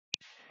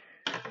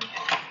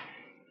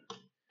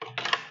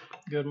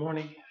Good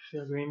morning,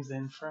 pilgrims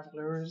and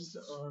travelers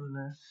on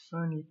the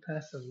funny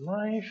path of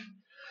life.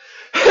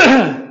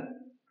 Oh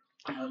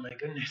my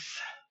goodness.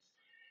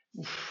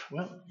 Oof.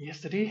 Well,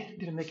 yesterday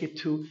didn't make it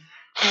to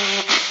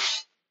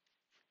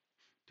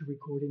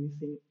record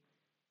anything.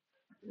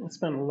 I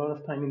spent a lot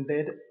of time in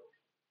bed.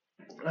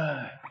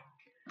 Uh,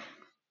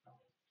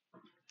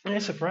 I'm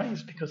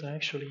surprised because I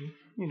actually,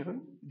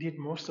 did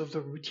most of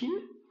the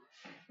routine,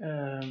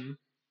 um,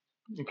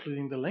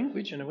 including the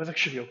language, and it was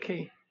actually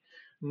okay.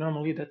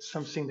 Normally, that's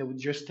something that would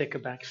just take a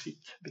back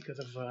seat because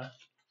of the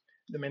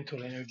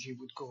mental energy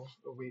would go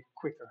away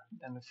quicker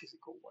than the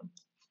physical one.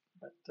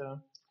 But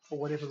for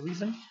whatever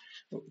reason,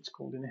 oh, it's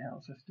cold in the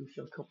house. I do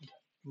feel cold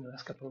in the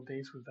last couple of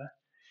days with that.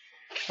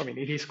 I mean,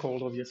 it is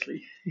cold,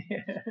 obviously,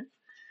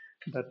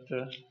 but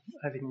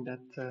having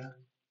that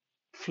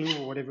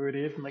flu or whatever it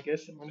is, I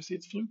guess I'm going to say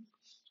it's flu.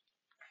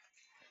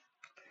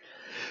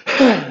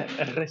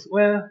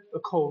 Well, a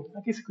cold.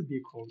 I guess it could be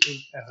a cold. Un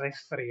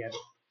resfriado.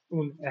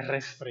 Un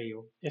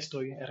resfrío.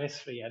 Estoy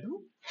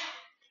resfriado.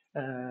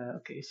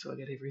 Okay, so I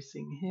got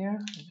everything here. I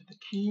got the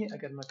key. I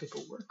got my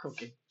paperwork.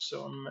 Okay,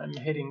 so I'm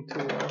heading to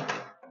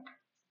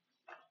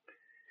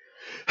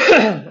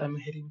I'm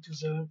heading to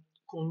the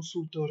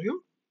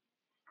consultorio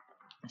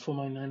for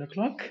my 9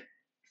 o'clock,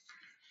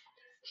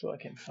 so I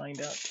can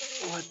find out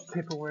what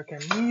paperwork I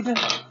need.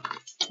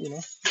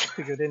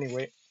 Figured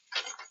anyway.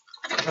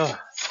 Oh,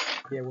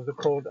 yeah, with the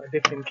cold, I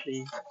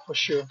definitely, for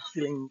sure,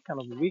 feeling kind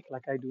of weak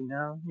like I do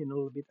now. A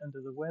little bit under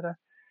the weather.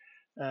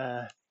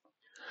 Uh,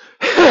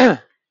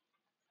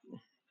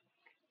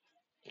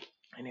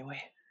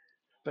 anyway,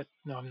 but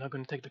no, I'm not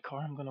gonna take the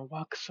car. I'm gonna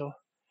walk. So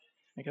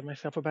I got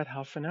myself about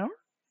half an hour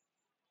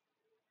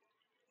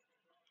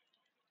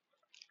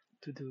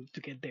to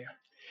get there.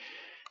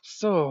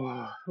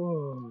 So,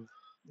 oh,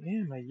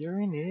 yeah, my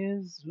urine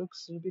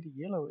looks a little bit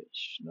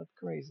yellowish. Not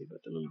crazy,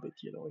 but a little bit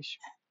yellowish.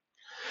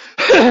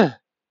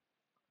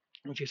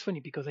 Which is funny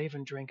because I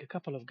even drank a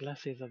couple of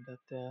glasses of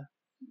that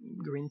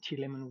green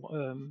tea,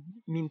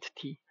 mint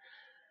tea,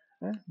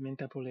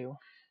 mentapoleo,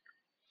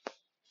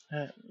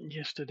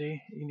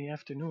 yesterday in the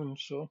afternoon.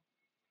 So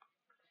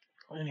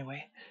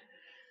anyway,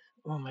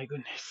 oh my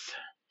goodness.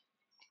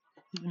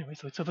 Anyway,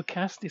 so it's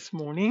overcast this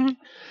morning,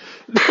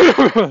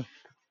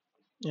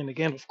 and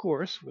again, of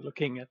course, we're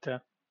looking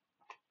at.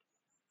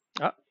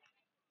 Ah,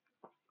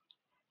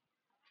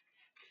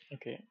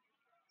 okay,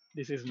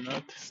 this is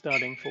not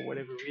starting for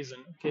whatever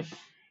reason. Okay,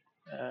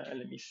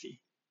 let me see.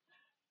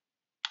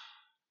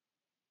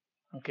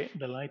 Okay,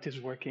 the light is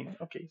working.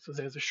 Okay, so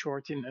there's a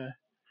short in the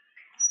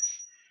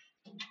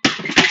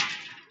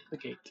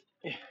gate.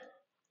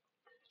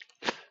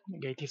 The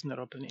gate is not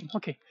opening.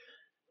 Okay,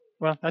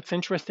 well, that's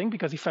interesting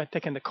because if I'd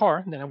taken the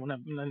car, then I would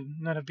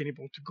not have been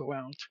able to go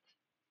out.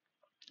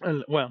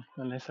 Well,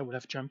 unless I would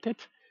have jumped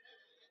it,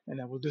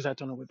 and I will do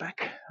that on the way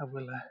back. I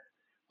will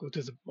go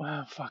to the.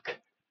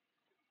 Fuck.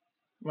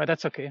 Well,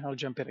 that's okay. I'll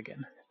jump it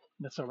again.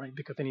 That's all right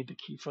because I need the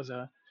key for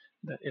the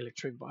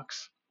electric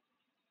box.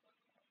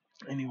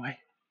 Anyway.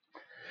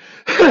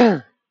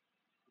 Oh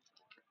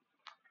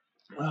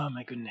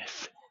my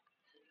goodness.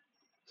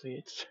 So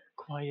it's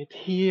quiet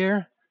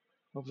here.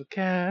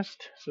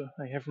 Overcast. So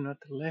I have not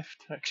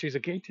left. Actually, the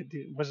gate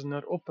was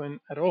not open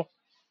at all.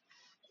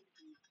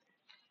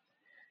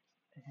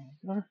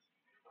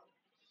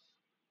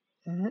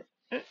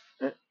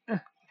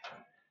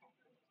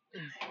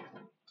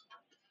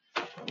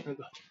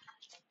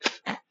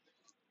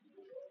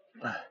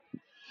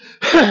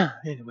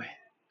 Anyway.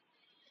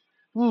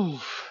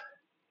 Oof.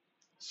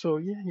 So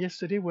yeah,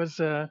 yesterday was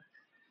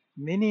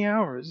many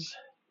hours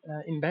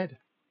in bed.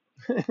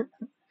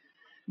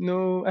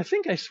 No, I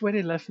think I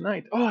sweated last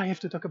night. Oh, I have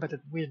to talk about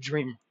that weird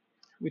dream,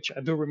 which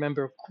I do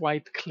remember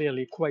quite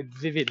clearly, quite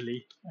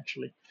vividly,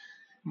 actually,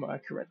 more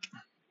accurate.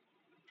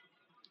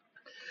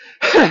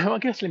 Well, I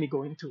guess let me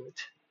go into it.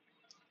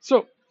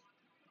 So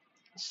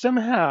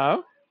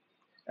somehow,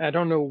 I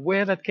don't know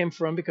where that came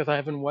from because I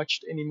haven't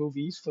watched any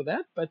movies for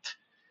that, but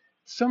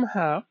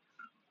somehow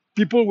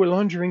people were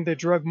laundering their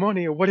drug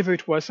money or whatever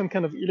it was, some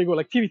kind of illegal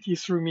activity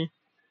through me.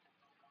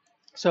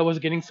 So I was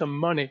getting some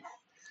money.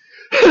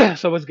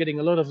 So I was getting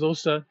a lot of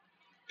those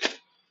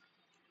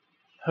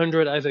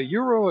 100, either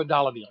euro or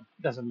dollar bill,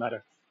 doesn't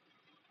matter.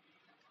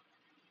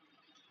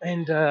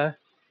 And I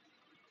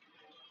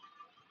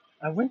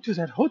went to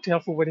that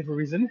hotel for whatever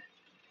reason.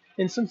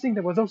 And something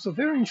that was also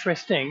very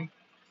interesting,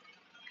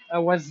 I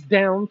was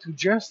down to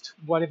just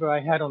whatever I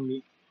had on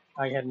me.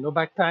 I had no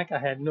backpack, I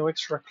had no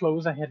extra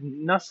clothes, I had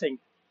nothing.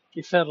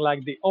 It felt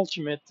like the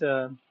ultimate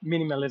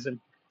minimalism.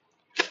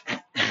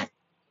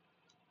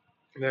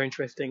 Very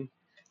interesting.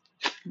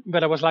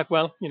 But I was like,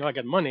 well, I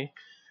got money,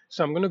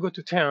 so I'm gonna go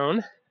to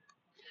town.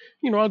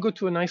 I'll go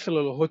to a nice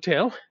little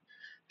hotel,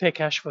 pay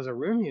cash for the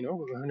room, with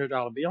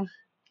 $100 bill,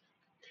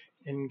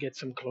 and get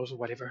some clothes or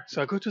whatever.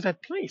 So I go to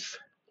that place,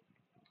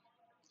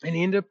 and it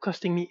ended up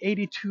costing me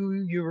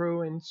 82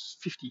 euro and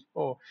 50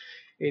 or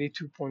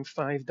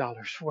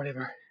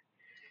 $82.5,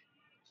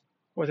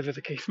 whatever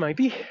the case might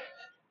be.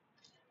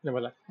 And I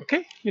was like,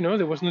 okay,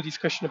 there was no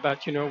discussion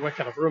about, what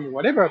kind of room or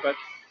whatever, but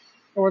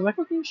I was like,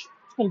 okay, it's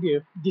gonna be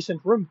a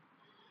decent room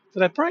for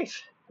that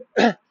price.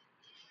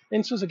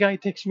 And so the guy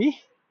takes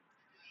me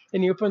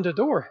and he opened the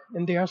door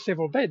and there are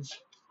several beds.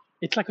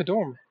 It's like a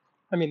dorm.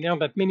 I mean, there aren't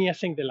that many. I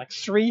think there are like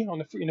three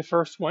in the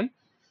first one.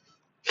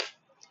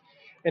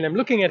 And I'm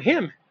looking at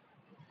him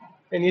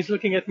and he's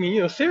looking at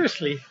me,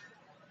 seriously.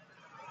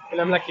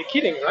 And I'm like, you're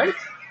kidding, right?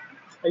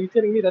 Are you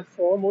telling me that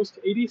for almost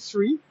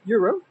 83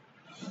 euro,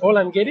 all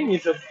I'm getting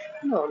is a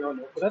no, no,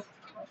 no. For that,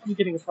 I'm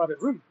getting a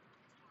private room.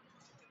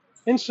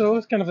 And so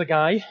it's kind of the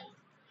guy,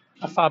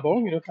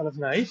 affable, kind of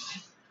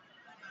nice,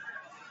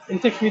 and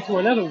takes me to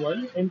another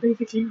one, and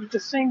basically it's the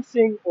same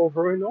thing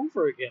over and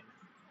over again,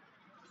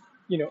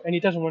 and he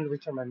doesn't want to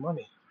return my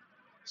money.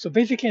 So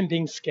basically, I'm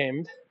being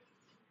scammed.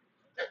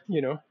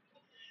 You know,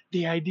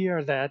 the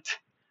idea that,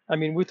 I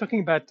mean, we're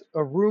talking about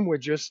a room where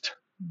just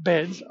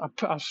beds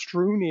are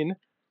strewn in,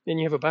 and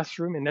you have a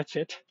bathroom, and that's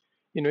it.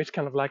 It's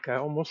kind of like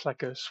almost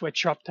like a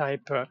sweatshop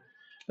type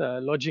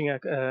lodging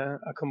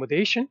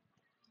accommodation,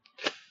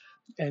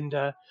 and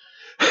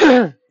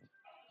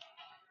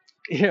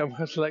yeah, I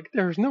was like,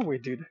 there's no way,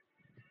 dude.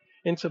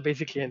 And so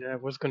basically, and I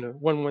was gonna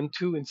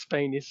 112 in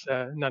Spain is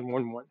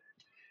 911.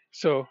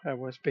 So I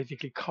was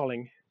basically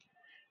calling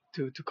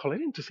to call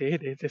it in to say,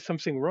 hey, there's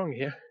something wrong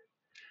here.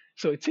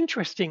 So it's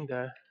interesting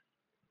the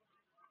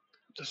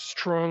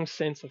strong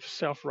sense of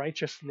self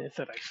righteousness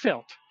that I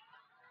felt,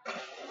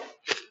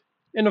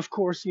 and of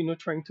course,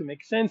 trying to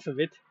make sense of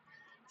it.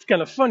 It's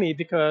kind of funny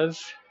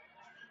because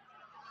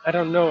I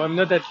don't know, I'm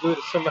not that good.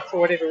 So for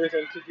whatever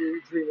reason, to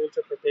do dream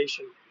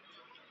interpretation,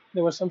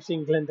 there was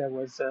something Glenda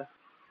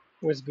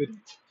was good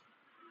at,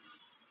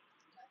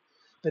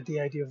 but the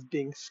idea of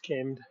being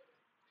scammed,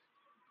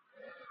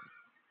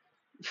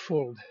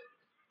 fooled.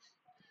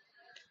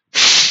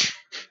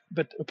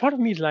 But a part of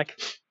me is like,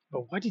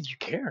 but why did you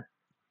care?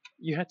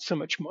 You had so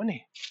much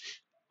money.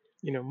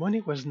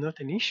 Money was not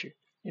an issue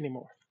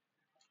anymore.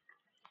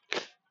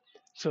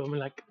 So I'm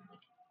like,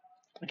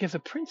 I guess the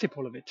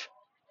principle of it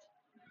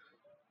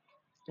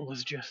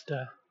was just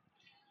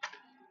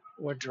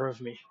what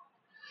drove me.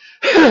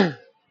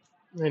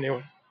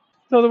 Anyway,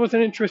 so that was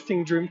an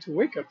interesting dream to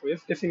wake up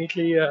with.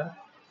 Definitely, I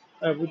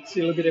would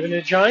feel a bit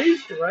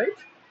energized, right?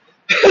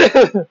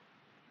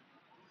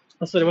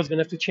 Also, I was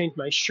gonna have to change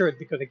my shirt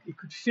because I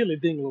could feel it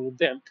being a little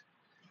damp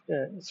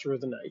through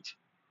the night.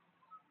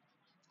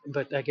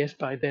 But I guess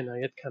by then I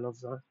had kind of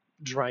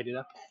dried it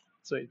up,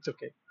 so it's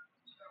okay.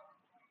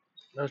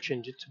 I'll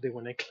change it today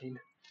when I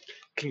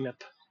clean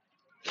up.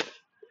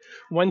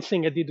 One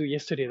thing I did do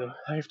yesterday, though,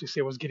 I have to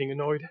say, I was getting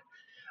annoyed.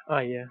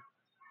 I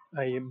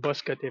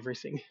buzz cut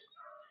everything,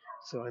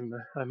 so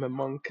I'm a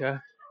monk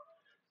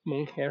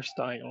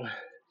hairstyle,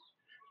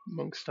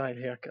 monk style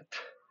haircut.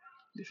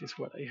 This is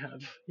what I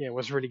have. Yeah, I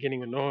was really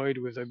getting annoyed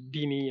with a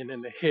beanie and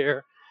then the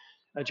hair.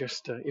 I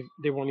just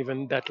they weren't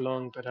even that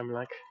long, but I'm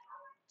like,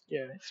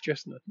 yeah, it's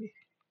just not me.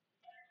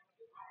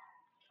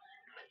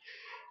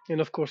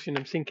 And of course,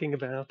 I'm thinking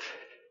about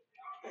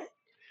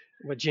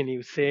what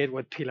Jenny said,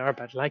 what Pilar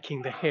about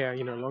liking the hair,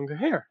 longer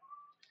hair.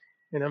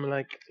 And I'm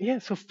like, yeah,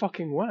 so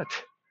fucking what?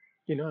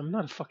 I'm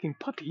not a fucking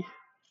puppy.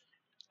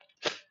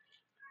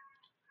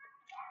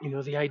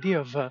 The idea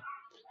of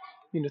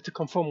to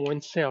conform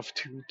oneself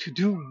to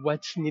do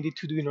what's needed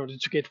to do in order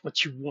to get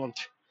what you want,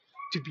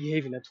 to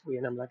behave in that way.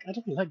 And I'm like, I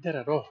don't like that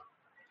at all.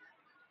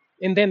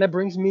 And then that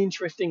brings me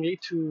interestingly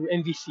to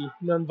NVC,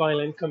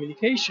 nonviolent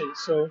communication.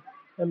 So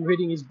I'm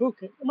reading his book.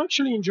 I'm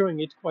actually enjoying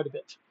it quite a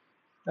bit.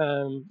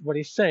 What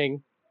he's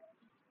saying,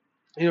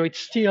 it's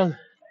still,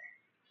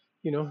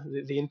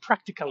 the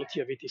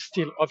impracticality of it is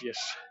still obvious.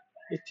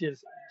 It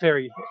is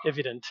very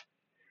evident,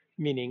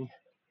 meaning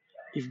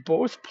if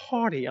both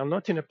parties are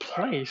not in a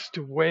place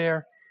to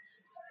where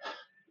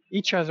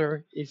each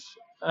other is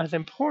as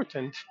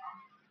important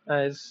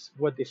as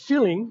what they're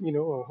feeling,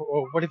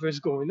 or whatever is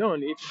going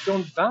on, if you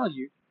don't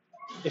value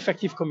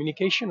effective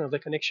communication or the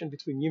connection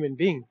between human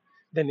beings,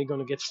 then they're going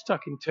to get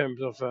stuck in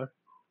terms of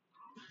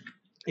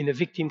in a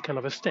victim kind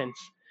of a stance.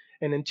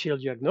 And until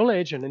you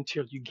acknowledge and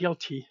until you're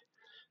guilty,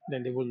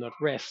 then they will not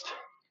rest.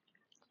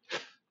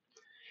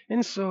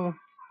 And so,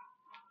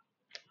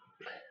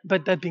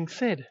 but that being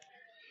said,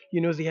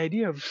 the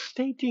idea of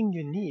stating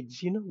your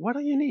needs, what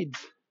are your needs?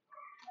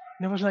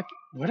 And I was like,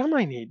 what are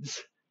my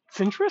needs? It's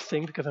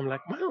interesting because I'm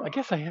like, well, I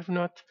guess I have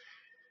not.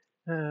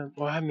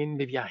 Well, I mean,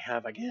 maybe I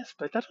have, I guess,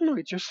 but I don't know.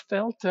 It just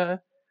felt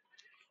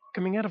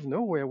coming out of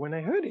nowhere when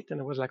I heard it,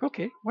 and I was like,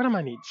 okay, what are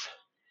my needs?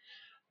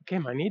 Okay,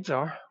 my needs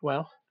are,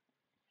 well,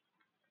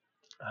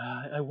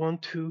 I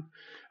want to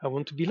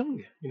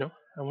belong.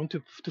 I want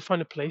to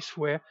find a place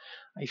where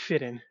I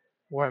fit in,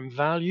 where I'm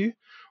valued,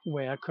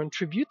 where I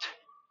contribute.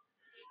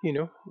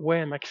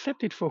 Where I'm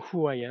accepted for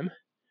who I am.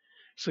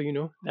 So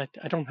that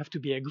I don't have to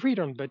be agreed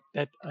on, but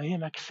that I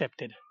am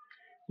accepted.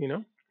 You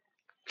know,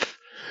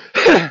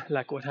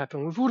 like what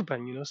happened with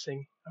Urban.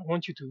 Saying I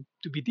want you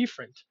to be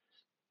different,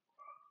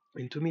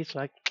 and to me it's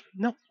like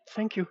no,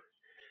 thank you.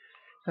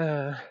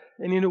 Uh,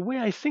 and in a way,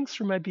 I think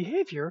through my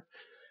behavior,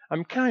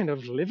 I'm kind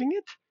of living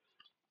it.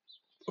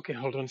 Okay,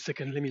 hold on a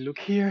second. Let me look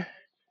here.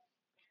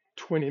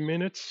 20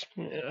 minutes.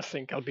 Yeah, I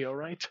think I'll be all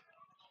right.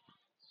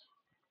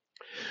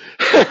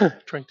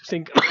 Trying to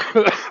think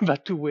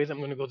about two ways I'm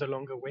going to go the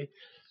longer way.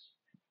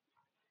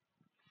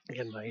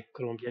 Get my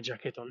Columbia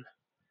jacket on.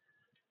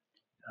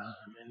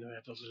 And we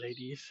have those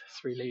ladies,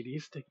 three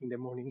ladies, taking their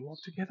morning walk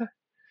together.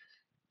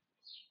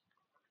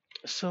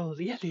 So,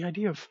 yeah, the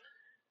idea of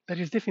that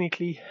is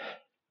definitely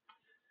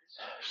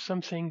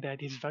something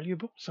that is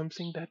valuable,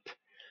 something that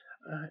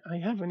I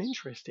have an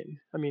interest in.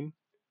 I mean,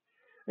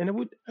 and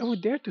I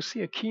would dare to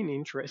say a keen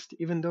interest,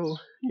 even though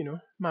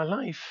my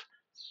life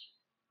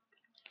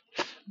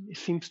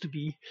seems to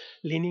be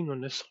leaning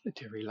on a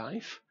solitary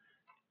life.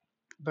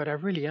 But I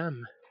really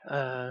am.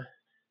 Uh,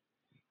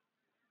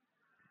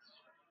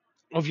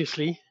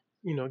 Obviously,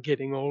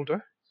 getting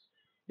older.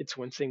 It's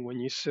one thing when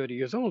you're 30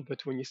 years old,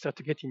 but when you start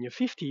to get in your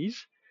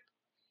 50s,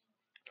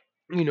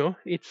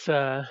 it's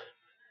uh,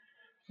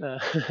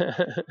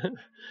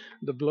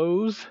 the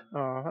blows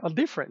are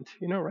different,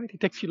 right?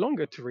 It takes you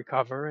longer to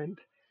recover. And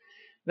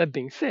that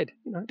being said,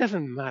 it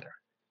doesn't matter.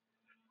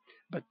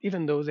 But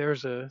even though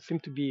there's seem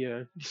to be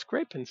a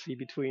discrepancy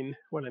between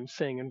what I'm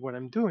saying and what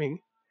I'm doing,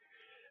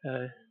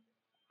 uh,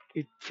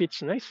 it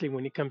fits nicely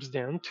when it comes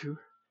down to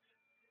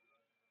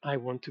I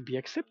want to be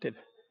accepted.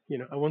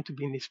 I want to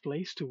be in this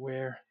place to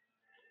where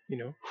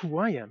who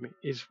I am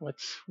is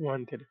what's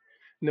wanted,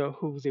 not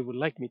who they would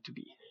like me to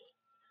be.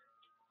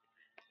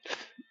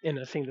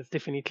 And I think that's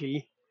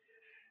definitely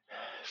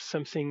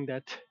something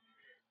that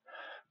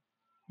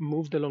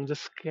moved along the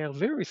scale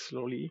very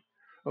slowly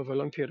over a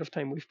long period of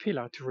time with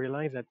Pilar to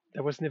realize that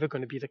that was never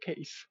going to be the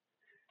case,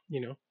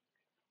 you know.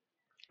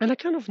 And I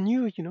kind of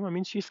knew, I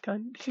mean,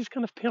 this is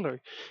kind of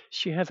Pilar.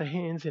 She has her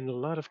hands in a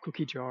lot of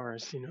cookie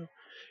jars,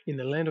 in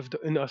the land of,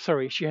 no,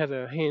 sorry, she has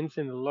her hands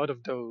in a lot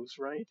of doughs,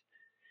 right?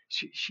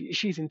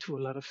 She's into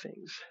a lot of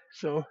things.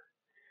 So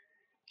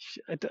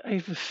I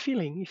have a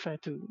feeling, if I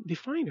had to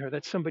define her,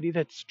 that's somebody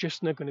that's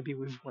just not going to be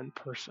with one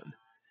person.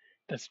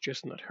 That's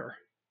just not her.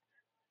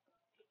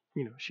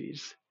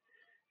 She's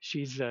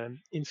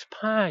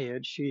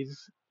inspired.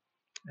 She's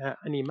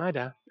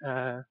animada.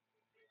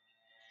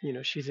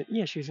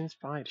 She's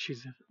inspired.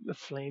 She's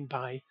aflamed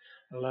by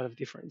a lot of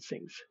different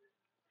things.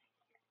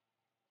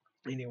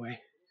 Anyway,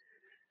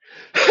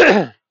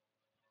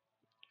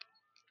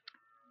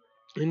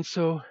 and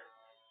so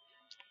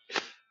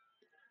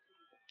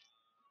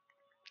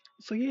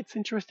yeah, it's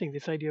interesting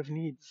this idea of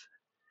needs.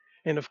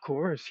 And of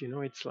course,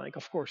 it's like,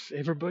 of course,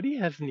 everybody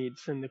has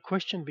needs, and the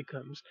question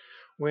becomes,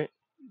 well,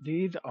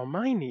 these are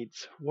my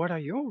needs. What are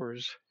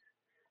yours?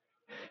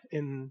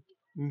 And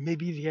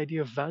maybe the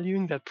idea of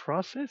valuing that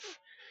process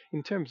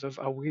in terms of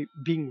are we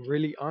being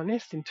really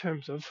honest in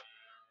terms of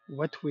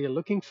what we are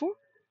looking for,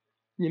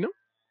 you know?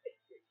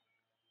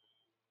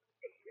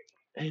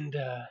 And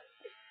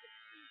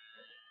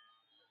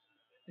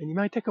and it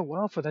might take a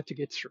while for that to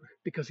get through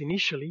because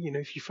initially,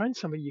 if you find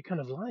somebody you kind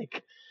of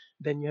like,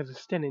 then you have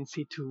this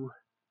tendency to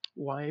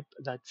wipe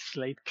that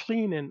slate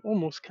clean and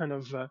almost kind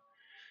of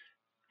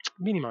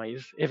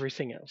minimize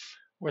everything else.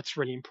 What's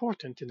really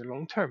important in the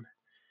long term,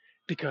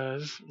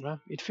 because well,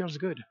 it feels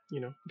good,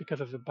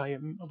 because of I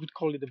would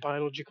call it the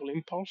biological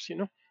impulse,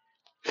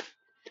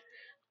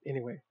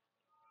 Anyway,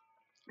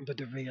 but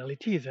the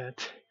reality is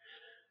that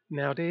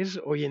nowadays,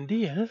 hoy en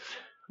día,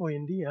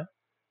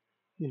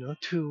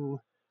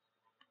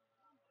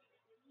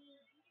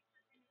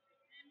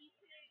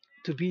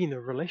 to be in a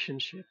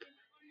relationship,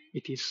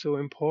 it is so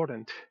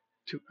important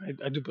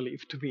I do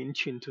believe, to be in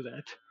tune to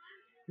that.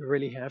 You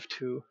really have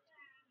to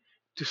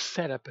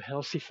set up a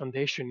healthy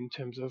foundation in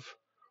terms of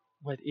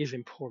what is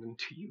important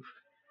to you,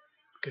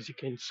 because you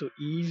can so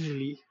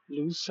easily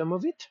lose some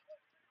of it,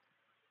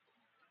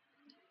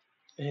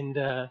 and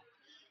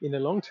in the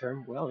long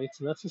term, well,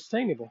 it's not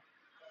sustainable.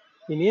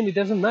 In the end, it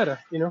doesn't matter,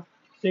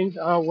 Things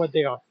are what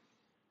they are.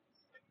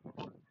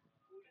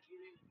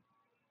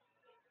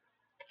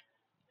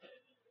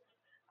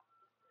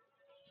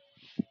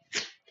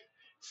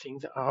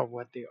 Things are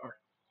what they are.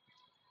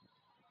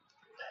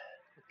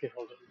 Okay,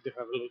 hold on. We do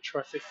have a little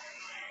traffic.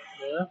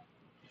 Yeah,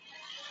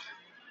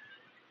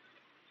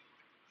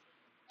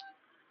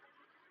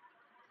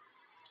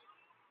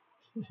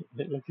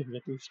 they're looking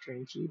at me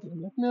strangely. But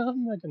I'm like, no,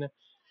 I'm not gonna.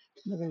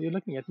 You're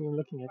looking at me. I'm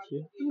looking at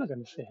you. I'm not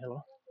gonna say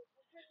hello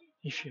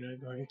if you're not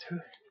going to.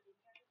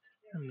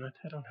 I'm not.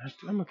 I don't have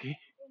to. I'm okay.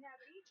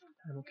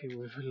 I'm okay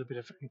with a little bit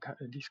of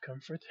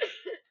discomfort.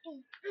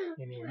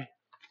 Anyway,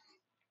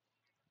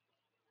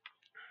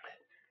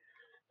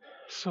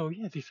 so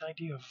yeah, this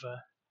idea of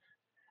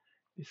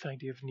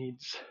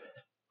needs,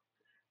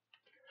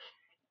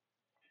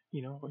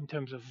 in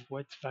terms of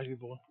what's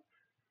valuable,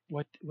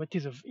 what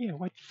is of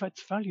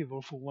what's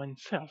valuable for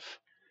oneself,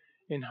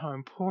 and how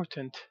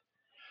important.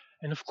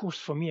 And of course,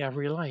 for me, I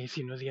realize,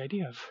 the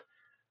idea of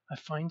I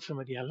find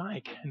somebody I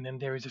like, and then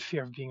there is a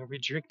fear of being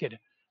rejected.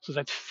 So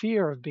that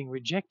fear of being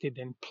rejected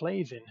then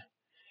plays in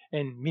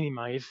and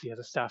minimize the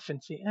other stuff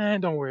and say,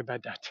 don't worry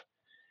about that.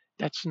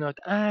 That's not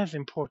as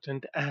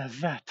important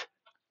as that.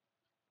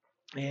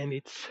 And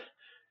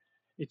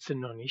it's a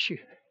non-issue,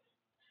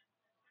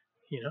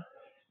 you know,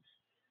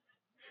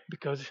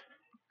 because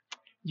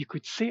you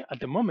could say at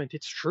the moment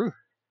it's true.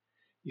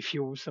 If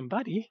you're with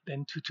somebody,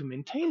 then to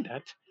maintain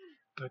that.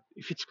 But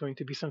if it's going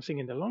to be something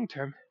in the long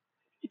term,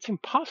 it's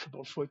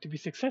impossible for it to be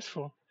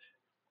successful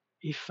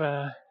if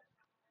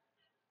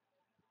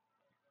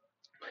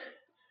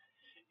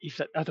if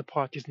that other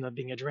part is not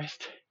being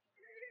addressed.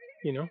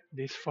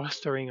 This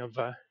fostering of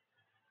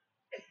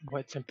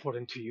what's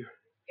important to you.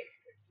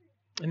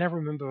 And I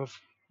remember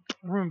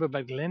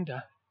by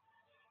Glenda,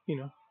 you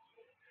know,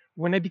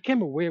 when I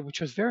became aware,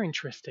 which was very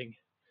interesting.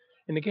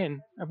 And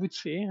again, I would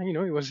say,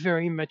 it was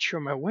very immature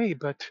my way,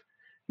 but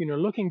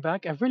looking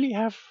back, I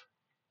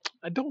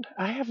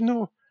have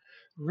no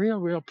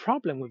real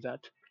problem with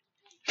that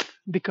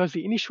because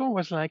the initial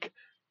was like,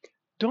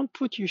 don't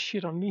put your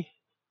shit on me.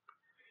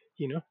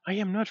 I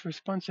am not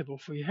responsible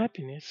for your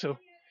happiness. So,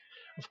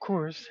 of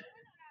course,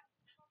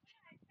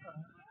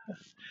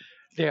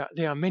 there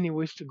are many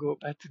ways to go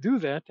about to do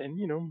that, and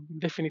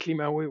definitely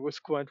my way was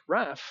quite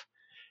rough.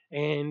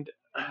 And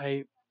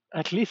I,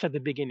 at least at the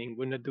beginning,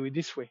 would not do it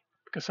this way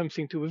because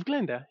something to do with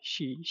Glenda.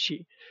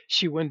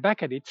 She went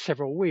back at it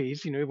several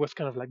ways. It was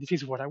kind of like, this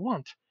is what I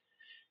want,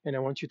 and I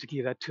want you to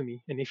give that to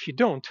me. And if you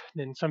don't,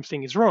 then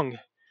something is wrong.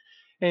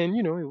 And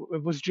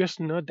it was just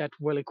not that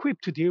well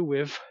equipped to deal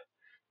with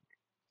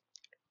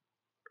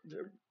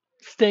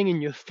staying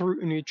in your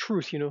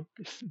truth.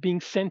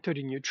 Being centered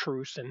in your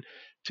truth and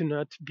to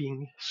not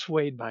being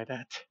swayed by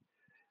that.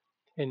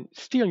 And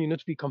still,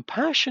 to be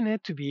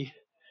compassionate, to be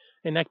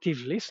an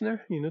active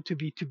listener, to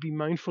be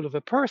mindful of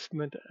a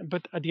person.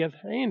 But at the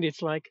other hand,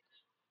 it's like,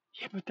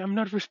 yeah, but I'm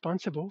not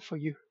responsible for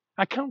you.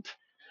 I can't.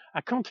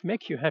 I can't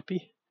make you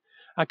happy.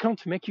 I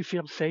can't make you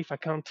feel safe. I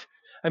can't.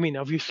 I mean,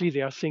 obviously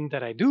there are things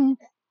that I do.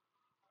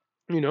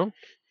 You know,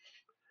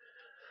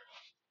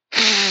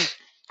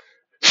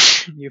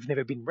 you've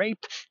never been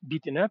raped,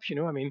 beaten up.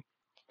 I mean,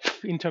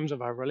 in terms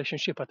of our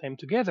relationship, our time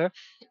together,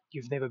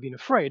 you've never been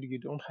afraid. You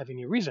don't have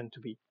any reason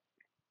to be.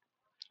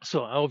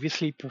 So I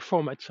obviously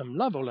perform at some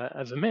level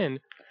as a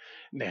man.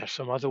 There's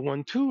some other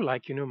one too,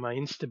 like my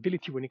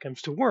instability when it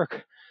comes to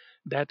work,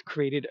 that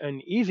created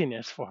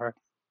uneasiness for her,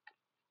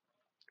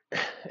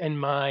 and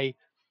my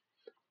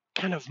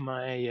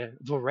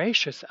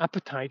voracious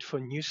appetite for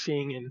new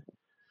thing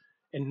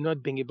and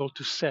not being able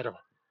to settle.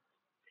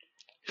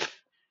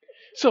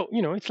 So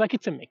it's like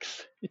it's a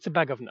mix. It's a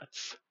bag of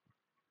nuts.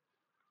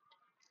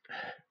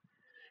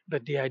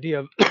 But the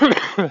idea of,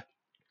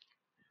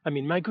 I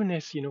mean, my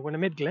goodness, when I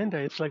met Glenda,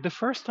 it's like the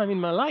first time in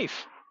my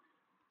life,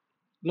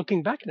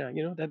 looking back now,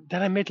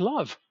 that I met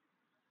love,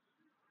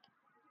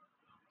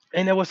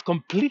 and I was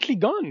completely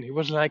gone. It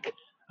was like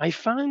I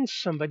found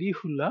somebody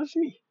who loves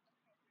me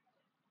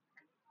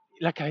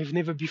like I've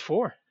never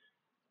before.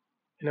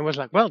 And I was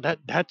like, well,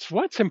 that's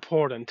what's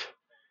important.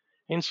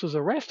 And so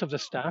the rest of the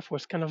stuff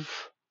was kind of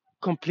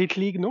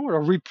completely ignored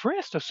or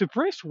repressed or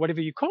suppressed,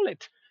 whatever you call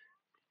it,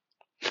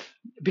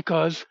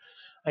 because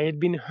I had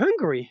been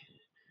hungry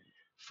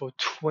for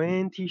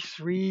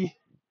 23, I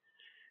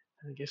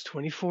guess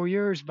 24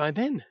 years by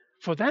then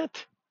for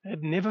that. I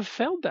had never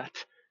felt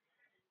that,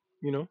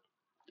 you know?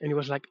 And it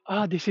was like,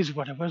 this is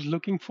what I was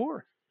looking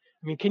for.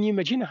 I mean, can you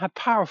imagine how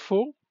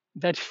powerful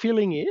that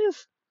feeling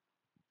is?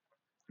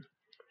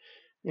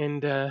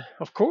 And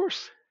of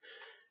course,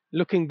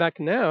 looking back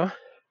now,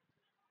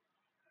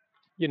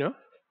 you know,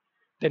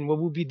 then what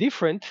would be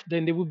different?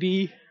 Then there would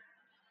be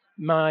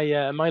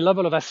my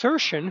level of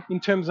assertion in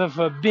terms of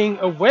being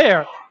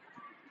aware of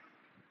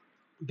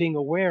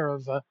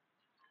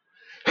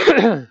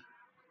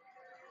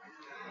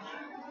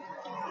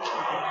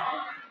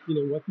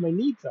what my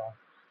needs are.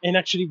 And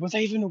actually, was I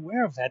even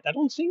aware of that? I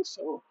don't think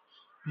so.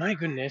 My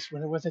goodness,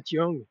 when I was that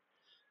young,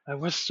 I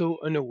was so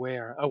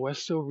unaware. I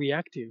was so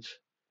reactive.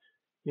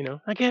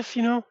 I guess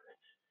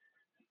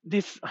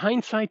this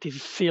hindsight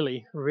is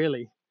silly,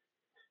 really.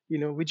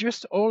 We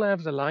just all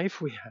have the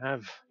life we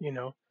have.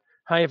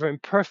 However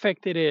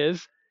imperfect it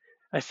is,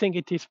 I think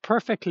it is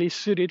perfectly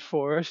suited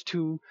for us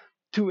to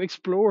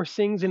explore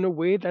things in a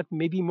way that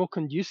may be more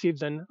conducive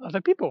than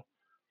other people,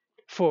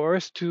 for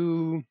us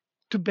to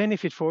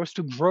benefit, for us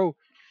to grow,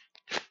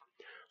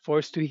 for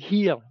us to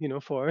heal,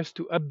 for us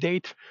to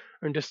update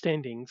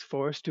understandings,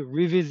 for us to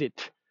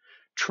revisit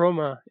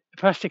trauma,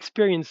 past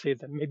experiences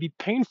that may be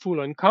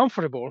painful,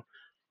 uncomfortable,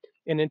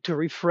 and then to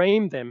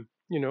reframe them,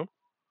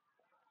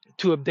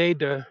 to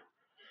update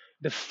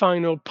the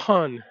final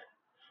pun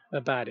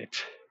about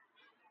it.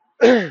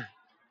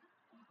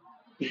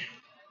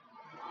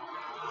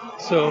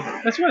 So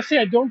that's why I say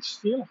I don't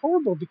feel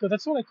horrible because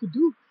that's all I could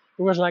do.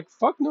 It was like,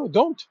 fuck no,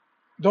 don't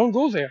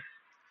go there.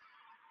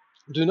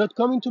 Do not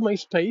come into my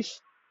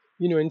space,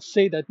 and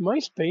say that my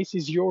space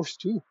is yours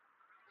too.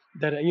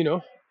 That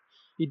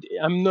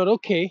I'm not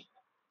okay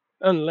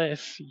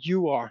unless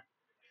you are.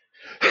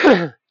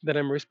 That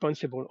I'm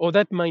responsible, or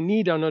that my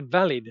needs are not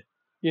valid.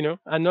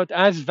 Are not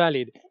as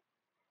valid.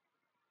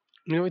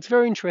 It's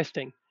very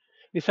interesting.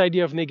 This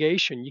idea of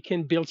negation. You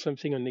can build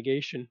something on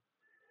negation.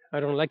 I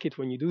don't like it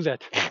when you do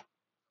that.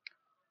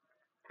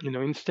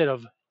 Instead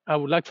of I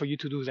would like for you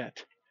to do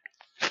that.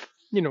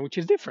 Which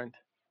is different.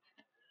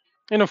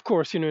 And of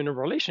course, in a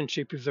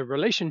relationship, if the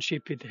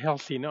relationship is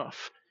healthy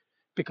enough,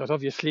 because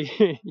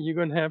obviously you're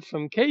going to have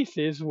some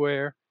cases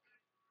where,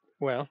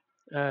 well,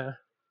 uh,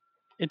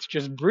 it's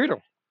just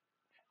brittle.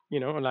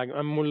 Like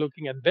I'm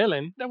looking at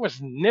Belen, that was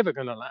never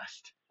going to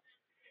last.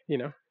 You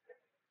know,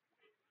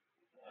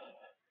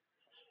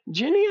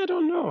 Jenny, I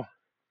don't know.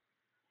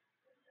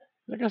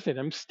 Like I said,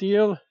 I'm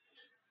still,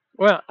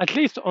 well, at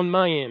least on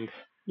my end,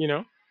 you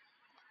know,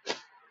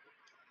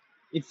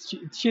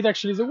 she's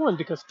actually the one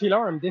because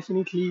Pilar, I'm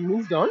definitely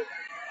moved on.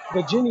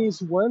 But Jenny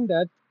is one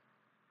that,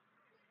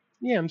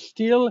 yeah, I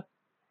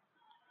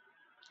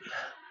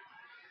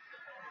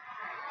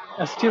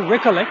still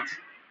recollect,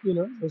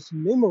 those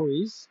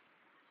memories,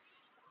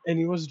 and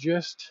it was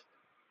just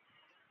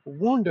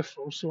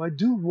wonderful. So I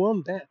do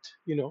want that,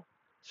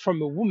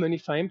 from a woman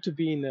if I am to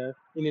be in an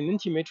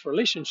intimate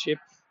relationship,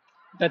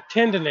 that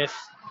tenderness,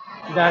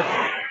 that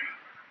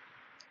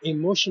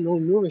emotional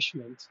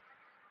nourishment,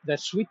 that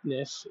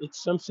sweetness.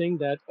 It's something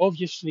that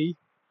obviously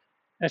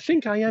I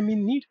think I am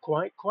in need,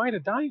 quite a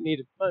dire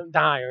need.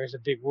 Dire is a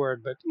big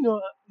word, but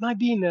might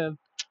be in a.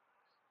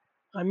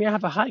 I mean, I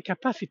have a high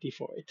capacity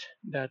for it.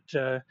 That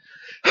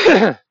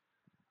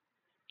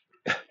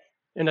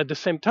and at the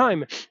same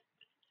time,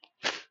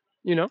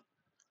 you know,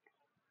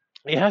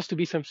 it has to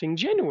be something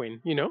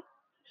genuine.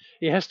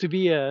 It has to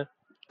be a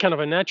kind of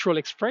a natural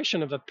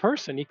expression of that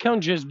person. It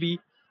can't just be,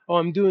 oh,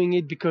 I'm doing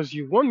it because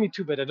you want me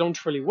to, but I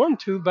don't really want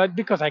to, but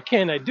because I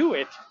can, I do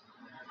it.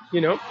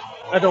 You know,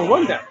 I don't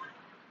want that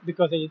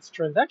because it's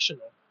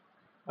transactional.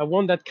 I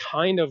want that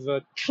kind of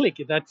a click,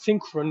 that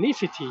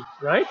synchronicity,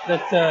 right?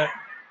 That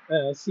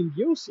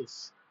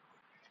symbiosis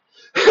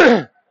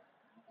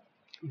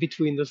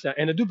between those,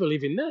 and I do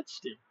believe in that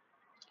still.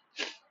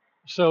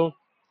 So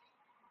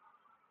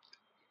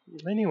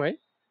anyway,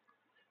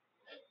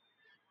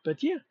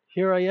 but yeah,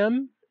 here I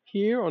am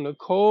here on a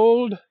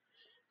cold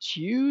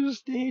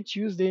Tuesday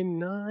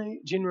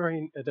night,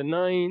 January, the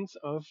 9th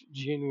of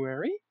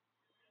January.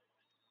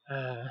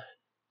 Uh,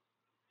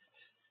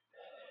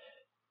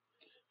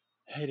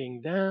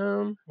 Heading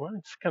down. Well,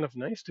 it's kind of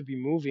nice to be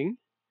moving.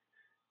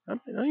 I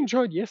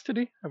enjoyed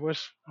yesterday. I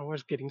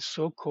was getting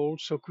so cold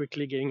so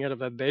quickly getting out of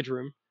that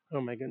bedroom. Oh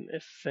my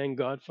goodness! Thank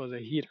God for the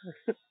heater.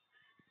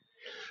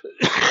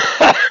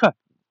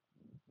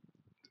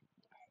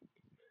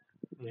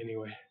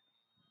 Anyway.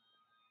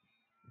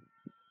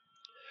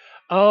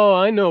 Oh,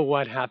 I know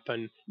what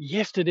happened.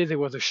 Yesterday there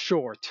was a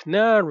short.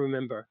 Now I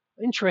remember.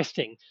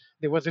 Interesting.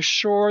 There was a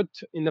short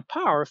in the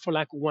power for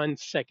like 1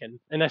 second,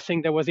 and I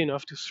think that was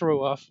enough to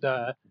throw off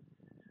the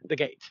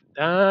gate.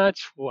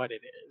 That's what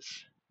it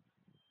is.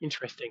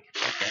 Interesting.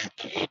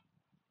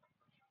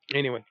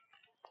 Anyway,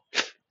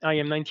 I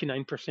am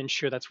 99%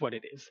 sure that's what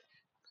it is.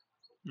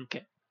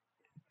 Okay,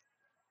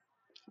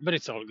 but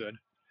it's all good.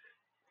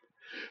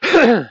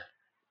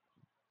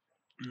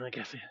 Like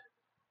I said,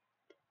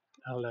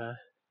 I'll uh,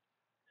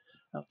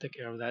 I'll take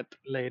care of that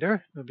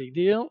later. No big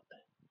deal.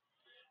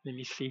 Let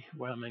me see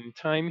while I'm in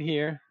time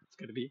here. It's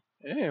gonna be.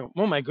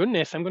 Oh my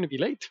goodness, I'm gonna be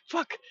late.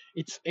 Fuck!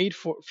 It's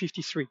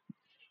 8:53.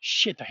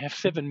 Shit, I have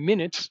 7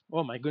 minutes.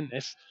 Oh my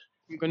goodness,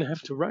 I'm gonna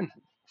have to run.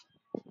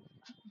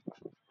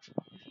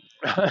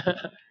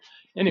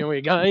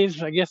 Anyway,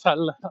 guys, I guess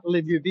I'll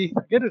leave you be.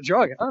 Get a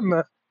jog.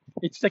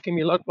 It's taking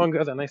me a lot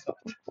longer than I thought.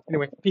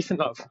 Anyway, peace and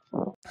love.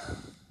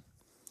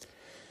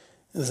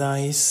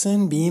 Thy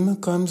sunbeam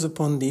comes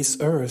upon this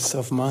earth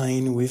of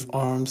mine with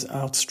arms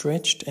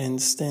outstretched and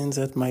stands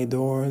at my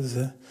door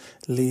the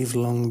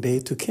livelong day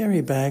to carry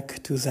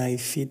back to thy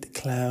feet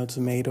clouds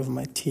made of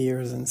my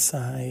tears and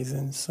sighs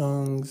and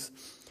songs.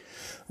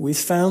 With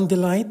found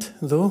delight,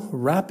 thou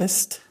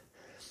rappest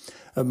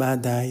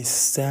about thy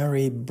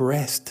starry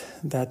breast,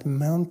 that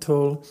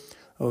mantle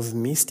of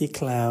misty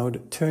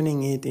cloud,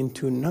 turning it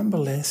into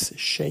numberless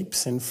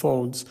shapes and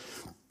folds,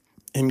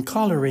 and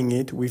coloring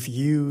it with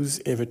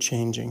hues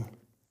ever-changing.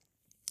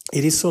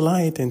 It is so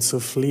light and so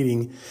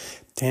fleeting,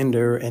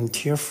 tender and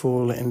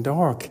tearful and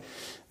dark,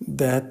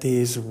 that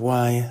is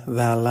why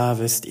thou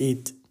lovest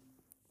it,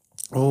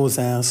 O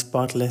thou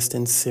spotless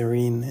and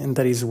serene, and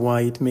that is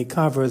why it may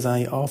cover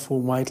thy awful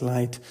white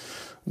light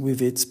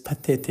with its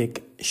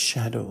pathetic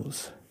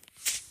shadows.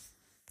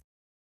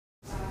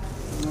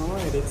 All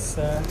right, it's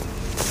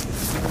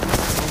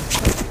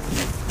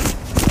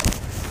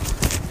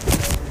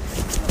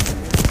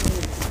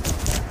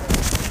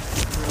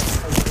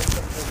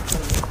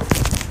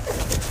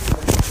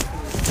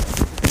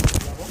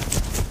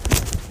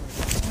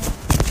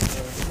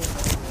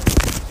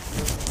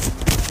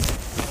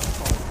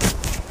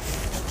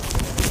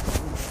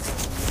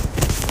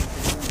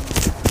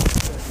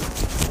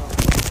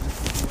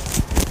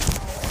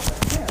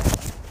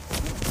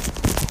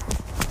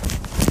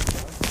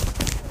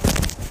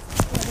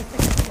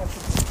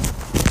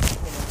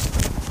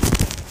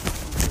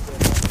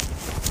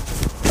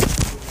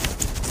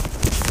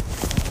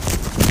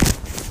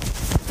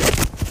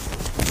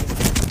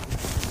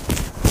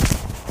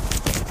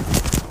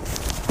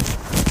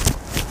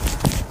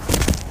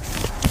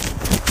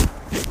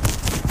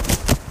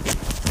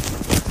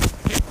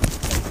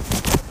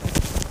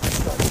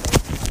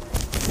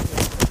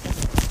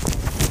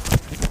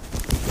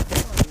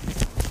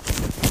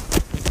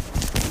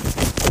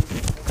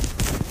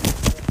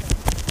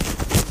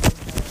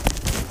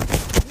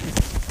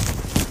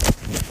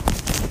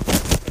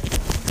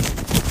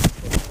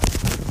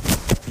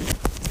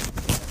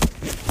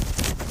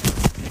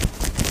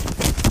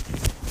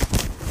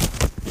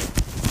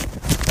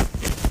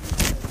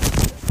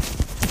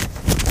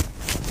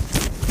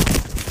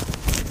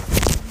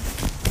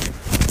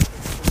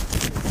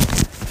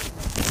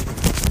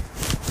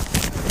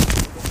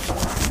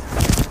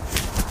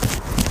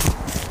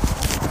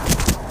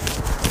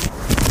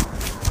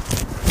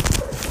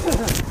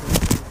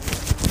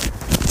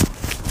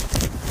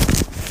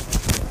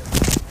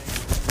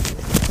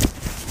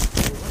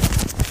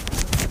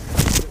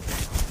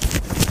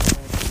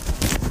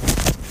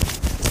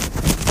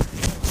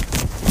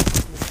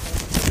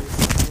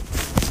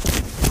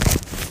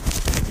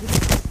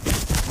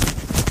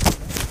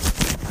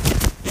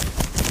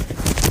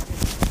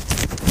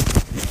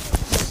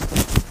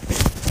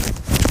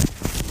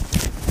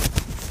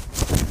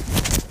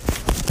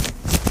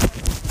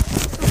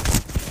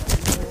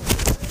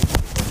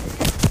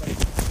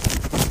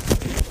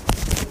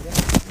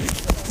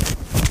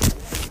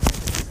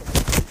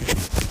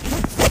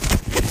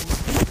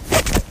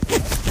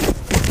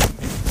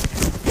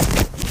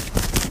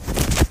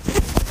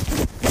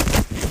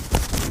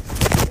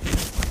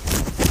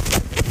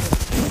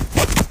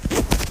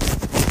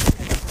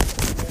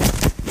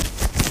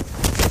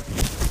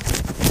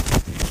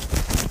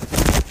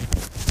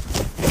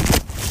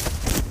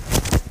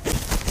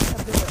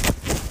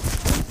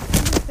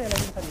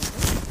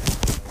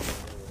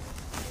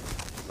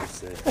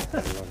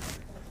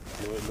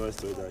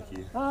estoy de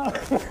aquí. Ah,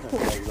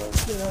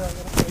 de nada,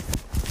 gracias.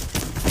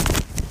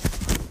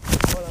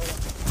 Hola, hola.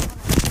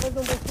 ¿Sabes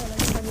dónde está el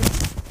ayuntamiento?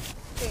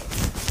 Sí.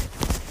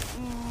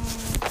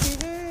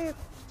 Sigue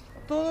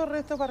todo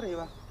recto para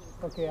arriba.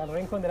 Ok, al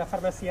rincón de la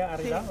farmacia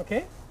arriba, Sí. ok.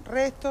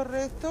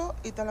 Recto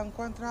y te lo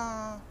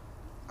encuentras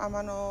a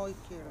mano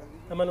izquierda.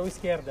 A mano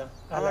izquierda.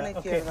 A mano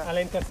izquierda. Ok, a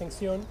la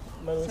intersección,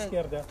 mano Sí.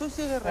 izquierda. Tú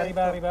sigues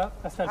recto. Arriba,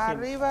 hasta el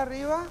fin.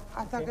 Arriba,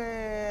 hasta Ok.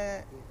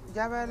 que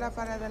ya ves la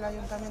pared del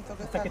ayuntamiento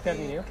que Hasta está que aquí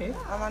termine, ok.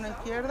 a mano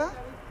izquierda,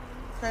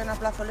 que hay una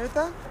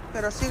plazoleta,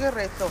 pero sigue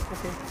recto.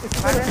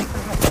 Ok. ¿Vale?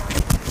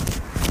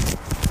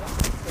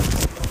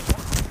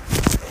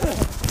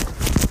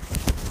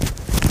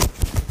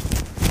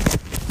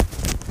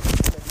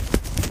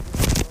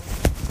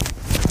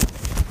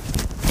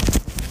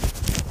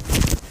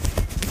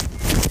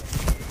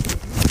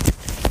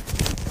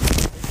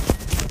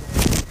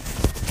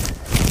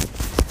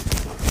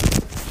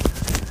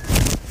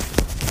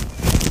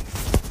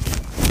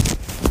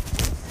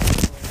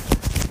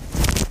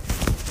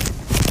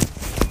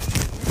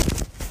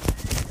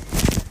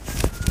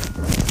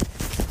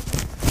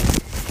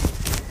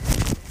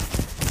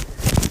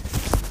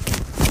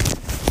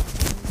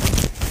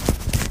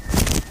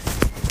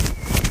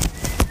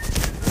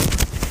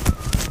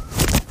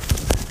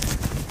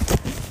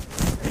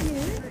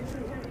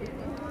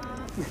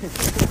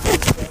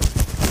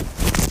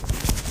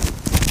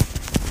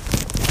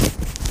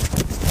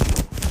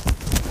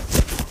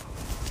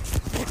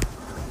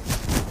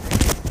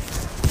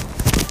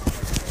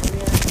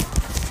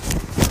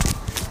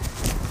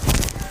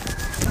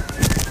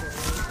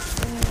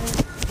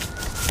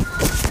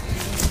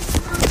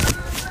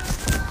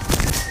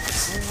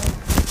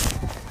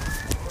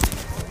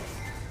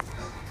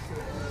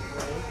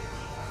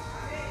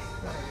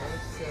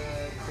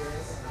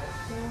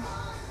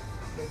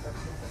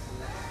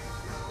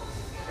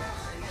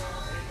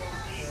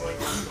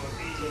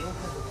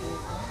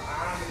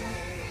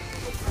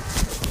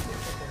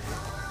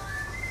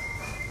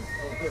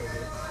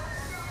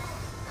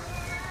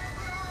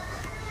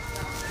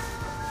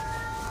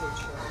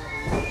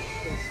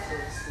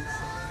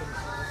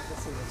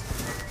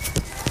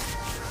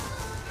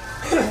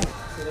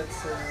 So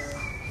that's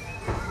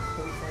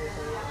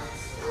 25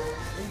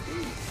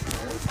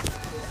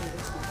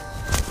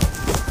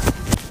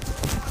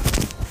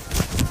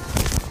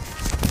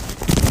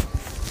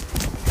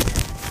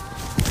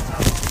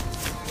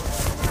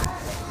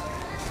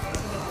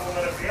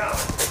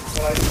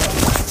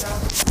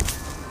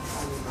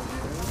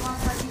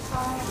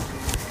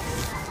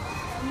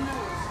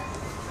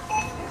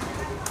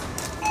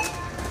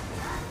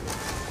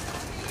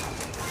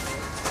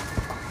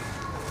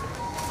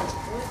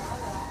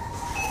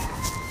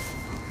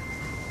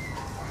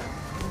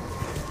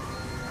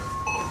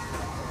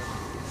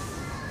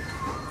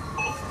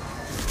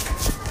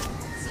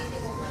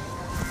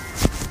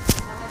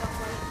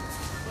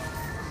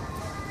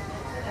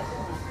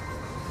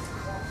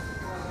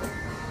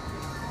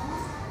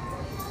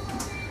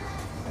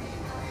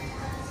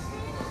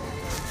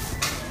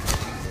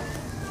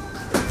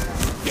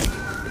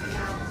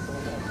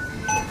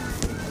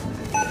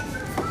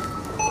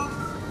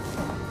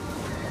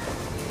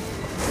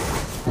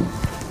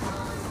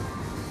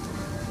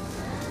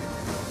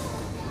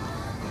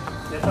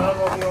 Ya está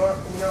algo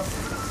combinado.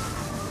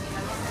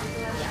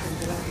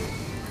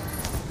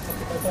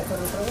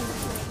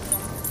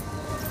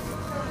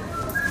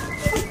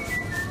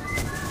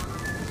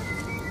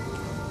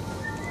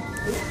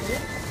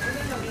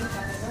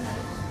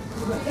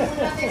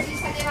 Una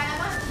precisa que va a la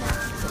máquina.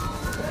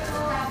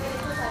 Una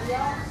perezosa,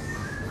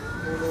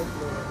 Dios.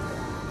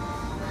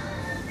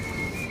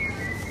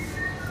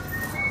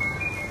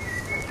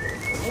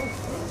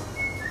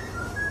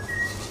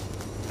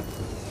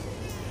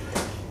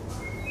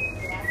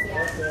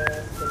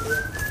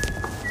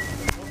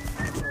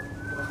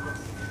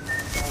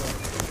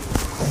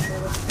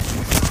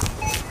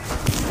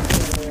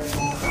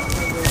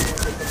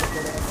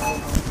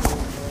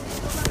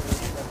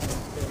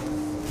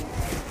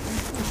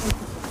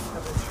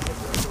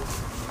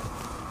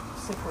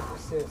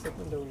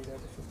 Seconda unidad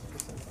de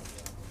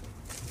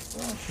 50%.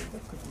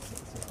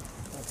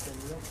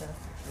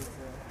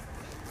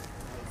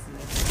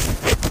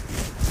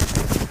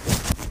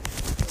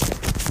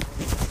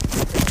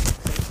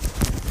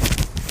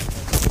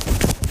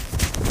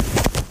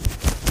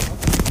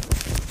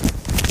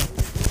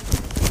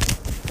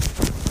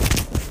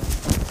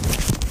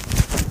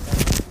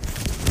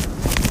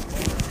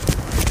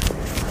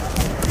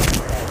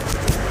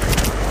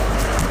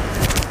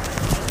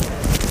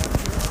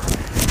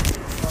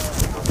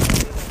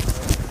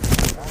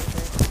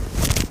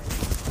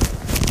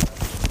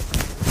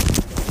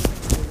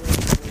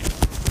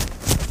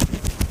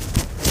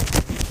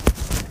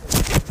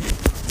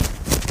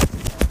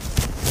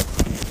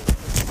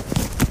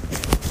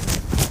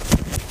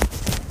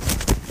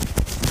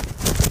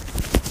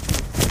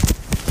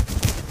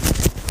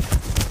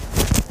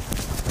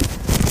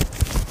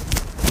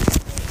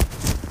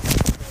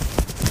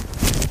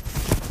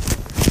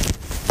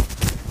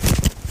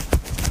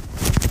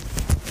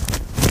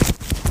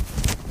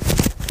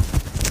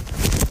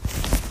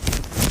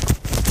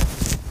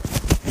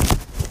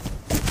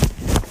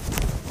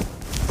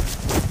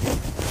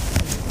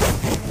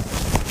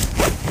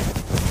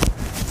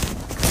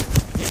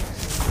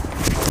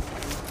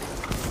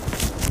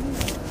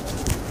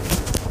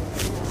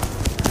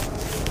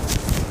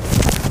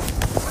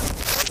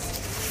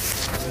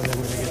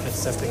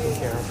 taken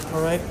care of.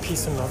 All right,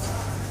 peace and love.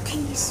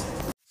 Peace.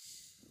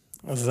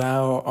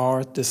 Thou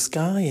art the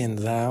sky, and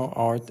thou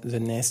art the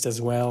nest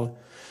as well.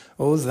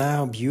 O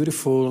thou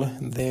beautiful,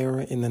 there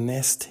in the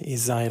nest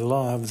is thy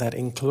love that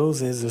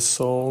encloses the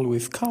soul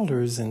with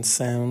colors and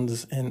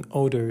sounds and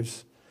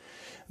odors.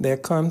 There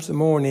comes the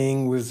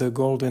morning with the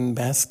golden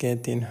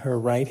basket in her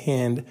right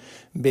hand,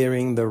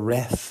 bearing the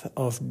wreath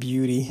of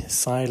beauty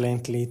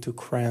silently to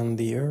crown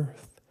the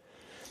earth.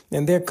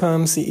 And there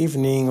comes the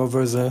evening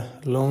over the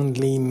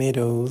lonely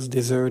meadows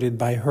deserted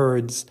by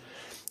herds,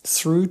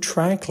 through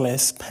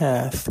trackless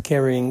path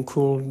carrying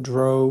cool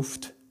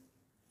draught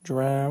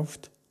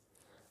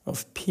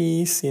of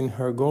peace in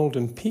her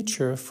golden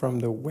pitcher from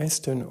the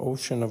western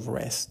ocean of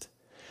rest.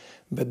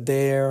 But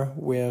there,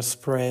 where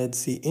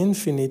spreads the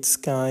infinite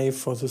sky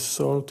for the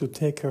soul to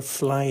take her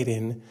flight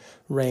in,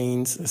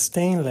 reigns a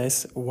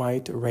stainless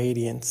white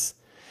radiance.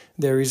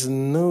 There is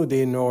no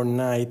day nor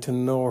night,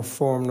 nor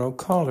form nor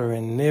color,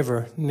 and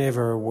never,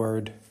 never a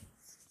word.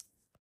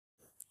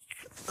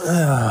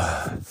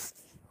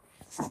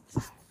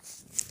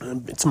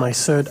 It's my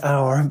third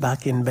hour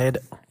back in bed,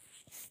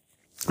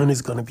 and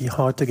it's going to be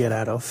hard to get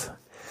out of.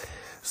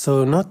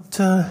 So not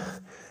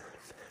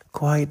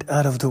quite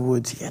out of the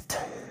woods yet.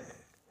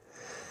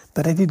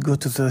 But I did go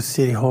to the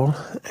city hall,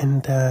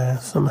 and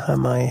somehow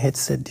my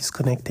headset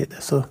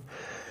disconnected, so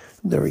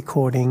the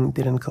recording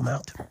didn't come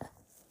out.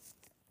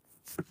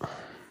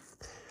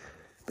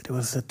 But there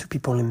was 2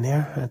 people in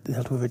there. I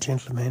dealt with a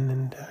gentleman,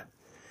 and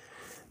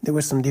there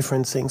were some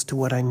different things to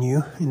what I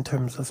knew in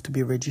terms of to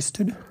be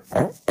registered.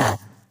 That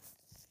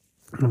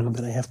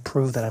I have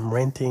proof that I'm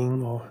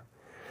renting, or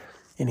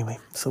anyway.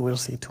 So we'll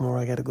see. Tomorrow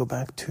I got to go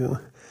back to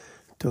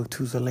talk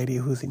to the lady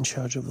who's in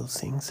charge of those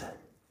things.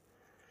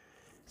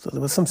 So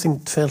there was something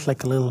that felt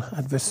like a little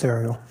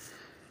adversarial.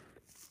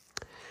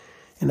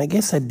 And I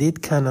guess I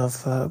did kind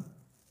of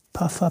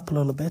puff up a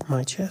little bit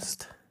my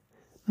chest.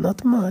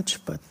 Not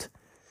much, but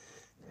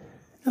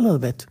a little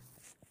bit.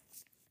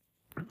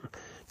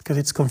 Because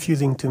it's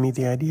confusing to me,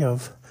 the idea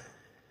of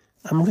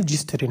I'm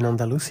registered in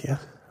Andalusia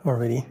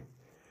already.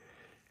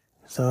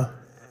 So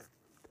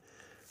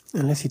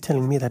unless you're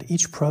telling me that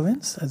each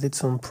province has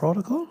its own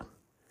protocol,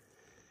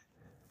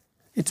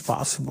 it's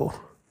possible.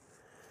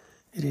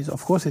 It is,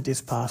 of course it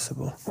is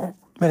possible.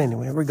 But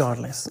anyway,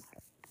 regardless.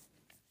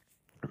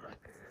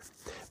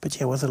 But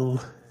yeah, it was a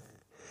little...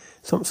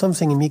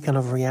 something in me kind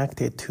of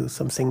reacted to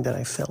something that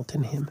I felt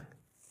in him.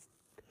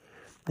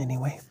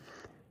 Anyway.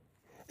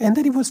 And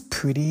that it was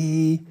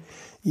pretty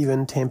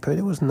even-tempered.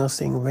 There was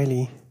nothing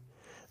really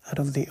out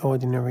of the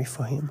ordinary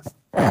for him.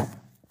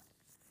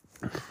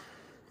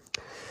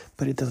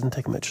 But it doesn't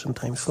take much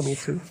sometimes for me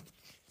to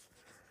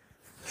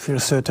feel a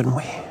certain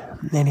way.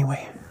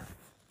 Anyway.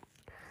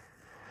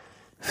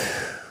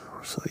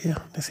 So yeah,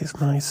 this is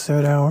my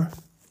third hour.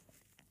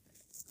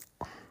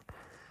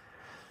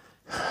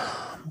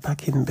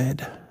 Back in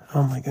bed.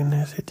 Oh my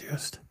goodness, it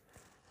just...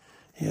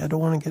 Yeah, I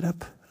don't want to get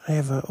up. I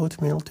have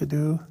oatmeal to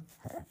do.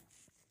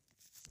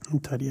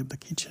 And tidy up the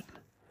kitchen.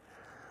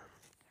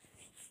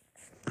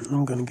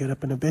 I'm gonna get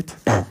up in a bit.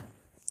 A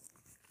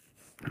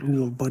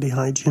little body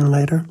hygiene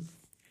later.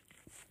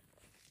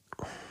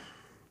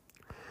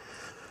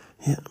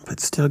 Yeah, but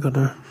still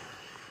gonna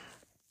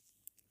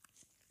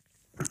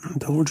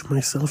indulge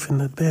myself in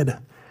that bed.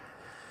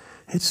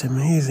 It's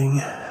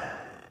amazing.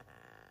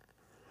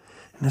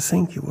 And I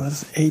think it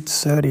was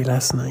 8:30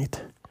 last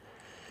night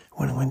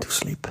when I went to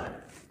sleep.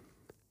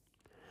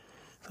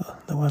 So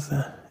that was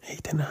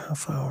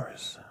 8.5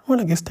 hours. Well,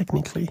 I guess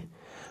technically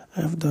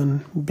I've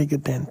done bigger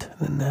dent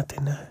than that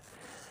in a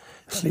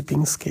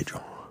sleeping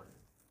schedule.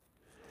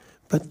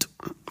 But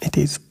it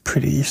is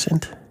pretty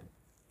decent.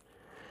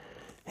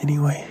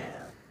 Anyway,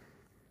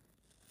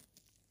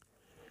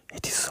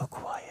 it is so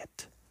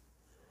quiet.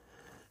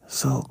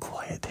 So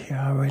quiet here.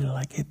 I really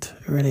like it.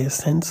 Really a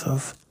sense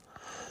of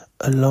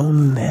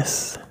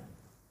aloneness.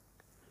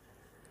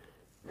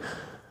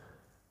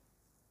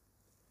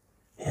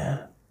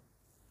 Yeah,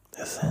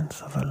 a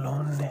sense of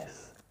aloneness.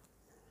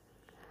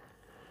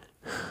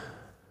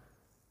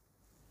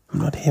 I'm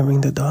not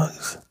hearing the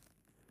dogs.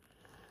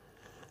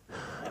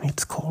 And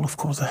it's cold, of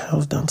course, the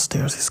house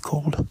downstairs is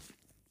cold.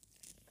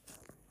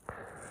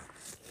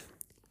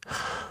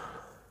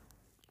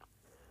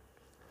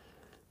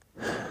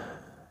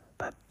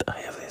 But I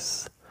have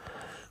this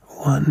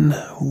one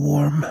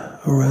warm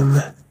room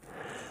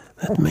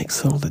that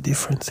makes all the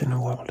difference in the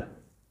world.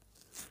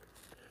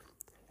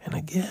 And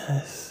I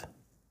guess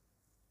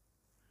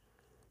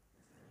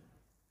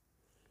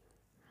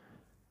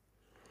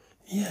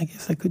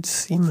I could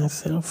see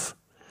myself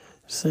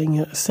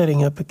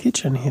setting up a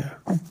kitchen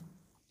here.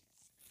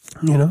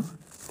 You know,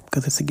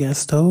 because it's a gas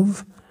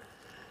stove.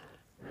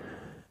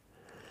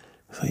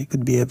 So you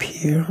could be up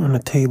here on a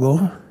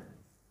table.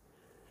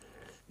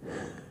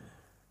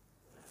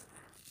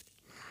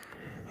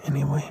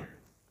 Anyway,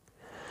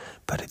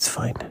 but it's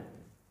fine.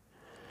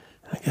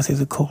 I guess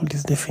the cold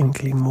is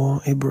definitely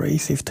more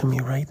abrasive to me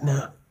right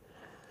now.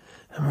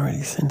 I'm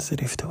really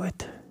sensitive to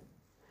it.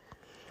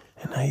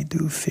 And I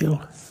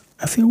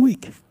feel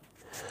weak.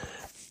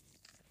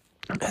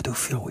 I do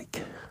feel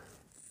weak.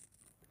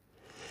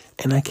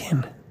 And I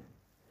can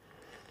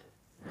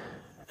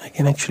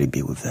actually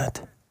be with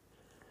that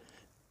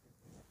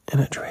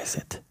and address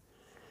it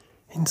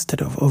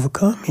instead of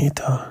overcome it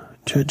or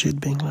judge it,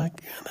 being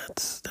like, yeah,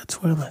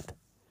 that's where I'm at.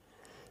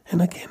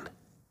 And I can.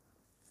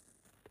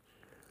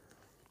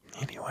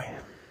 Anyway.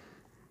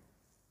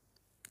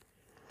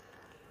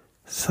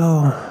 So,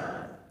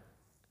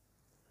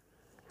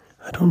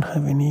 I don't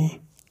have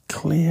any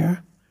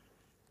clear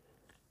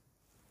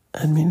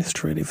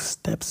administrative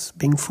steps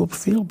being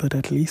fulfilled, but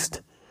at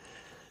least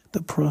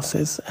the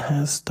process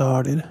has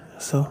started.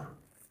 So,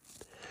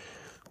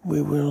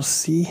 we will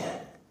see.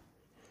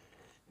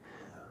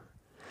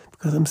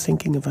 Because I'm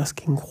thinking of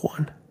asking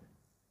Juan.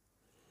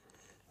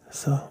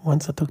 So,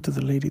 once I talk to the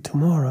lady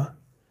tomorrow,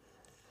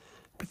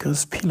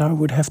 because Pilar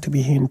would have to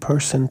be here in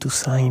person to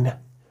sign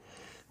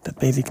that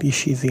basically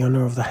she's the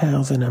owner of the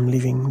house and I'm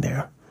living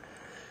there.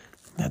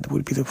 That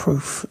would be the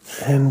proof.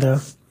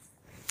 And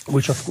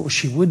which of course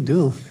she would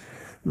do,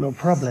 no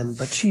problem,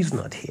 but she's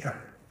not here.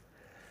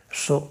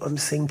 So I'm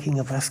thinking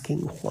of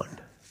asking Juan,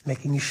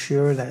 making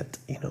sure that,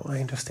 I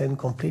understand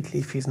completely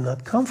if he's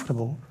not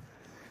comfortable,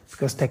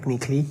 because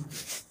technically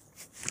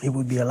it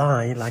would be a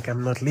lie, like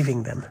I'm not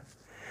living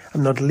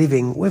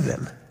with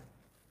them.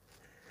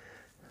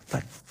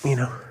 But, I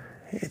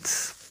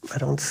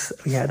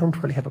don't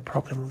really have a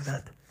problem with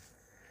that,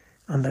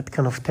 on that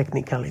kind of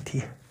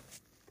technicality.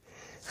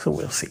 So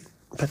we'll see.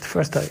 But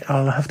first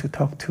I'll have to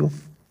talk to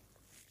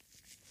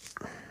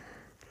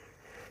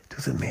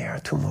the mayor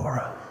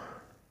tomorrow.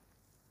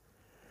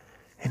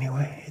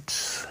 Anyway,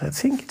 I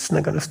think it's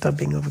not going to stop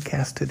being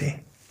overcast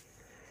today,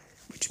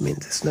 which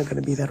means it's not going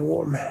to be that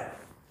warm.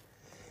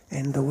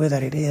 And the way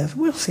that it is,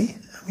 we'll see.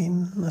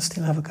 I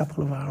still have a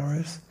couple of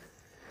hours,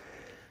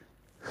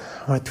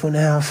 or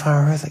 2.5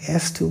 hours, I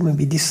guess, to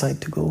maybe decide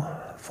to go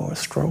for a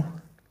stroll,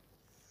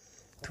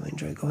 to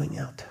enjoy going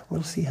out.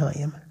 We'll see how I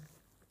am.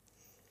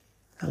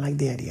 I like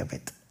the idea of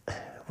it.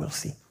 We'll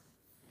see.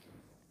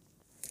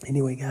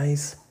 Anyway,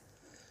 guys,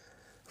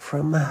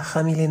 from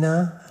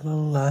Jamilena, a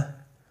little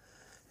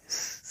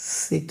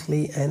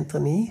sickly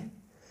Anthony,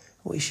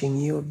 wishing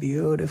you a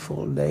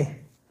beautiful day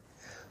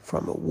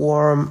from a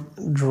warm,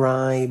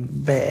 dry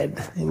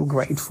bed, and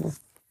grateful.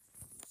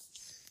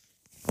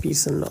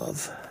 Peace and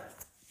love.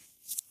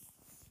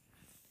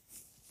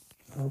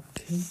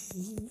 Okay.